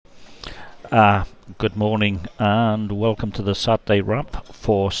Good morning and welcome to the Saturday wrap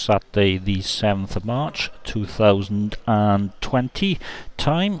for Saturday the 7th of March 2020.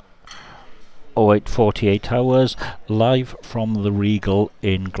 Time 08:48 hours, live from the Regal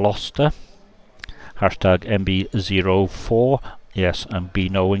in Gloucester. Hashtag MB04. Yes, I'm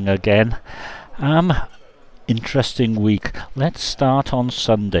B-knowing again. Interesting week. Let's start on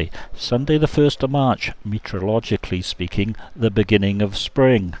Sunday. Sunday the 1st of March, meteorologically speaking, the beginning of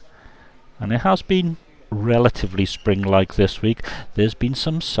spring. And it has been relatively spring-like this week. There's been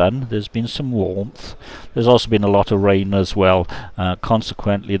some sun, there's been some warmth. There's also been a lot of rain as well.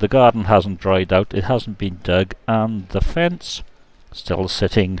 Consequently, the garden hasn't dried out, it hasn't been dug, and the fence still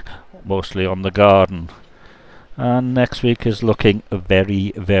sitting mostly on the garden. And next week is looking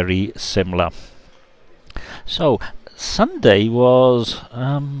very, very similar. So, Sunday was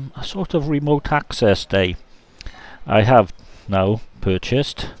a sort of remote access day. I have now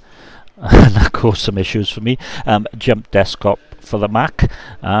purchased, and that caused some issues for me, Jump Desktop for the Mac,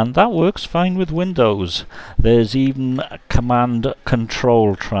 and that works fine with Windows. There's even command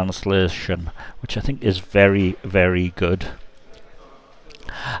control translation, which I think is very, very good.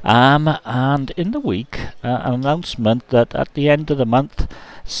 And in the week, an announcement that at the end of the month,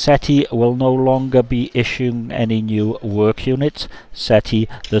 SETI will no longer be issuing any new work units. SETI,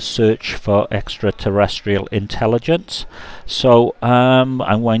 the search for extraterrestrial intelligence. So I'm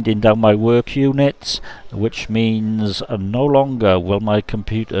winding down my work units, which means no longer will my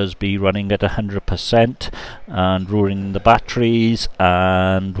computers be running at 100% and ruining the batteries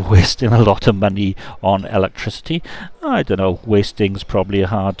and wasting a lot of money on electricity. I don't know, wasting's probably a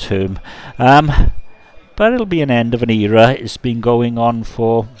hard term. But it'll be an end of an era. It's been going on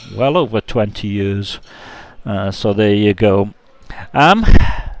for well over 20 years. So there you go.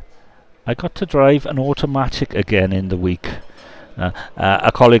 I got to drive an automatic again in the week.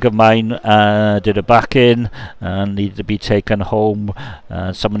 A colleague of mine did a back-in and needed to be taken home.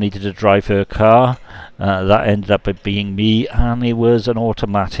 Someone needed to drive her car. That ended up being me, and it was an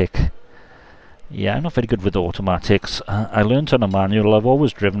automatic. Yeah, I'm not very good with automatics. I learnt on a manual. I've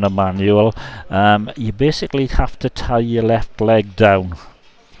always driven a manual. You basically have to tie your left leg down.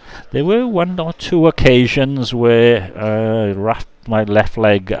 There were one or two occasions where I wrapped my left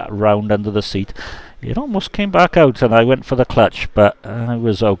leg round under the seat. It almost came back out and I went for the clutch, but I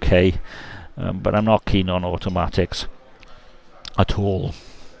was okay. But I'm not keen on automatics at all.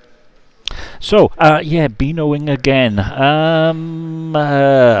 So, yeah, B-knowing again. I'm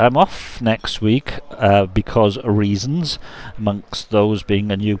off next week because of reasons, amongst those being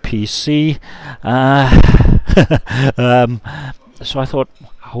a new PC. So I thought,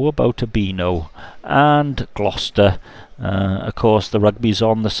 how about a B-know? And Gloucester. Of course, the rugby's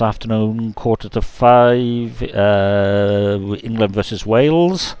on this afternoon, 5:15, England versus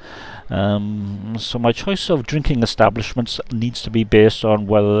Wales. So my choice of drinking establishments needs to be based on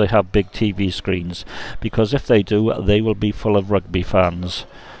whether they have big TV screens, because if they do, they will be full of rugby fans,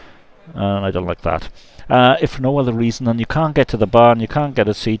 and I don't like that. If for no other reason than you can't get to the bar and you can't get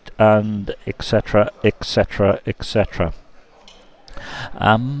a seat, and etc, etc, etc.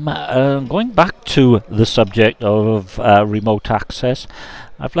 Going back to the subject of remote access,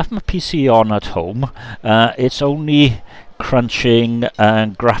 I've left my PC on at home. It's only crunching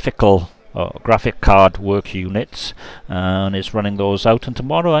and graphic card work units, and it's running those out, and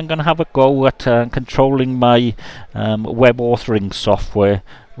tomorrow I'm going to have a go at controlling my web authoring software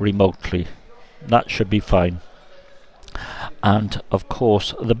remotely. That should be fine. And of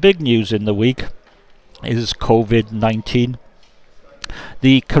course, the big news in the week is COVID-19,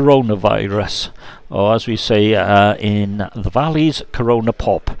 the coronavirus, or as we say in the valleys, corona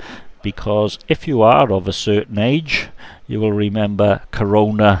pop, because if you are of a certain age, you will remember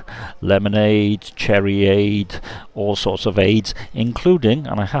Corona, lemonade, cherryade, all sorts of aids, including,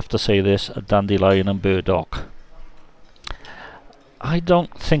 and I have to say this, dandelion and burdock. I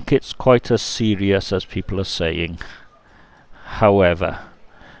don't think it's quite as serious as people are saying. However,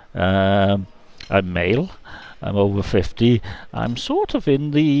 I'm male, I'm over 50, I'm sort of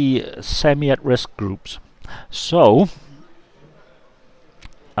in the semi-at-risk groups, so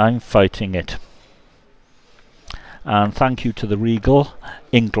I'm fighting it. And thank you to the Regal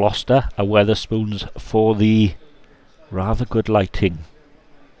in Gloucester, a Wetherspoons, for the rather good lighting.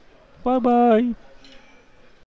 Bye bye.